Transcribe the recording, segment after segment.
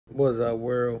What's up,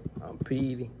 world? I'm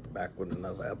Petey, back with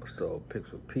another episode of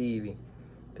Picks with Petey.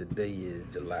 Today is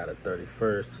July the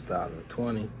 31st,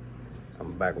 2020.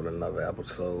 I'm back with another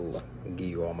episode. I'll give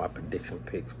you all my prediction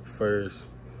picks. But first,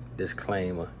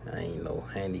 disclaimer, I ain't no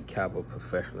handicapper,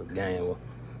 professional gamer.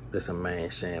 Just a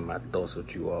man sharing my thoughts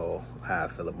with you all, how I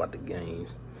feel about the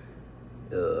games.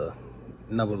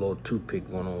 Another little two-pick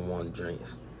one-on-one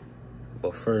drinks.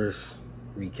 But first,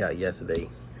 recap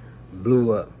yesterday.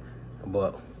 Blew up,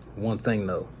 but one thing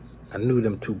though, I knew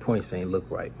them 2 points ain't look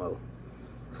right, Mo.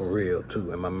 For real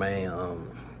too. And my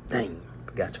man, dang,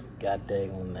 forgot your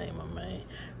goddamn name, my man.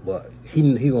 But he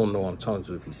gonna know I'm talking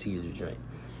to if he sees the drink.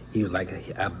 He was like,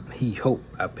 he hoped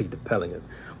I picked the Pelicans,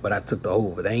 but I took the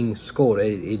over. They ain't scored.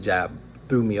 It job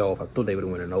threw me off. I thought they would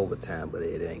have went in overtime, but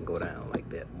it ain't go down like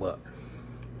that. But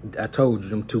I told you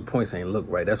them 2 points ain't look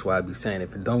right. That's why I be saying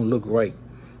if it don't look right,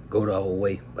 go the other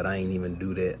way. But I ain't even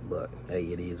do that. But hey,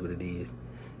 it is what it is.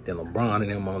 Then LeBron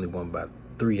and them only won by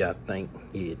 3, I think.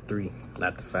 Yeah, 3,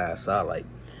 not the 5. So I like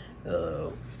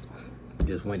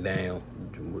just went down,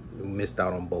 missed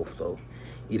out on both. So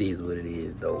it is what it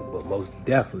is though. But most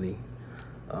definitely,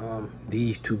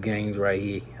 these 2 games right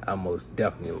here, I most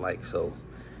definitely like. So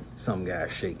some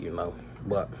guys shake, you know.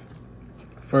 But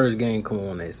first game come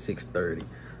on at 6:30.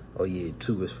 Oh yeah,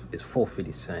 2 is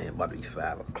 4:50 saying about to be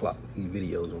 5 o'clock. These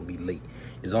videos gonna be late.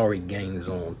 There's already games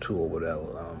on too or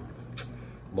whatever.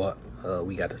 But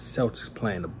we got the Celtics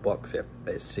playing the Bucks at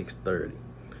 6:30.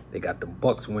 They got the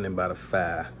Bucks winning by the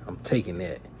 5. I'm taking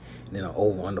that. And then an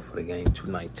over under for the game,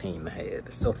 219.5.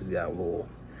 The Celtics got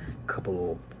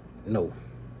no,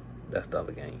 that's the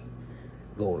other game.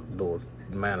 Those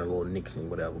minor little nicks and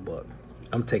whatever. But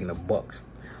I'm taking the Bucks.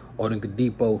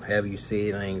 Oladipo, have you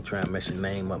said, I ain't trying to mess your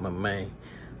name up, my man.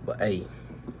 But hey,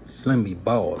 Slim be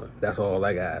balling. That's all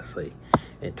I gotta say.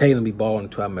 And Tatum be balling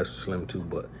try to mess with Slim too,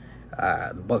 but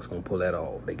the Bucks gonna pull that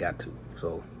off. They got to.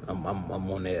 So I'm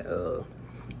on that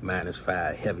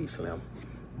 -5 heavy Slim.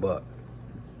 But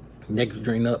next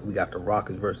drink up, we got the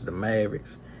Rockets versus the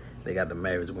Mavericks. They got the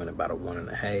Mavericks winning about a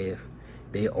 1.5.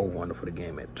 They over under for the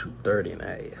game at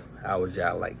 230.5. I was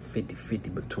y'all like 50-50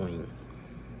 between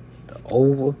the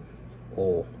over,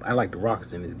 or I like the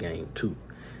Rockets in this game too.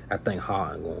 I think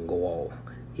Harden gonna go off.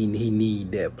 He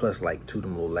need that, plus like 2 of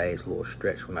them little last little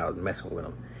stretch when I was messing with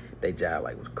him. They job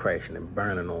like was crashing and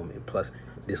burning on me. Plus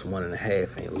this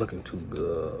 1.5 ain't looking too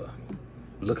good,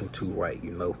 looking too right,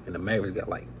 you know. And the Mavericks got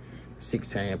like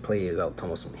 16 players out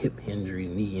talking about some hip injuries,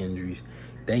 knee injuries.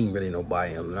 They ain't really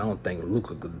nobody, and I don't think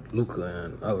Luka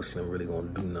and other Slim really gonna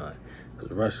do nothing.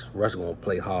 Cause Russ gonna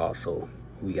play hard, so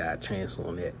we got a chance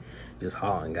on that. Just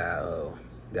Harden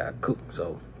got cooked.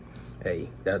 So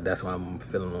hey, that's why I'm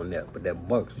feeling on that. But that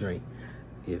Bucks drink,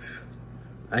 if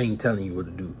I ain't telling you what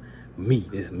to do,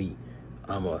 this me,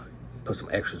 I'ma put some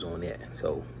extras on that.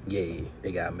 So yeah,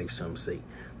 they gotta make something safe.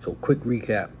 So quick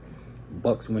recap: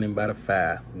 Bucks winning by the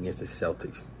 5 against the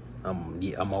Celtics.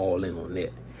 I'm all in on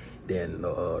that. Then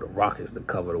the Rockets to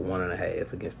cover the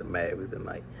 1.5 against the Mavericks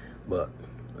tonight. But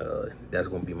that's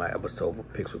gonna be my episode for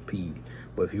Picks with Petey.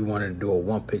 But if you wanted to do a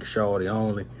 1-pick shorty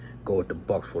only, go with the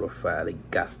Bucks for the 5. They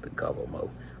got to cover,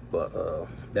 Mo. But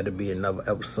that'll be another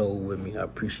episode with me. I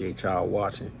appreciate y'all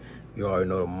watching. You already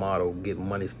know the motto: get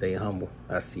money, stay humble.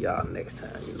 I'll see y'all next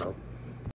time, you know.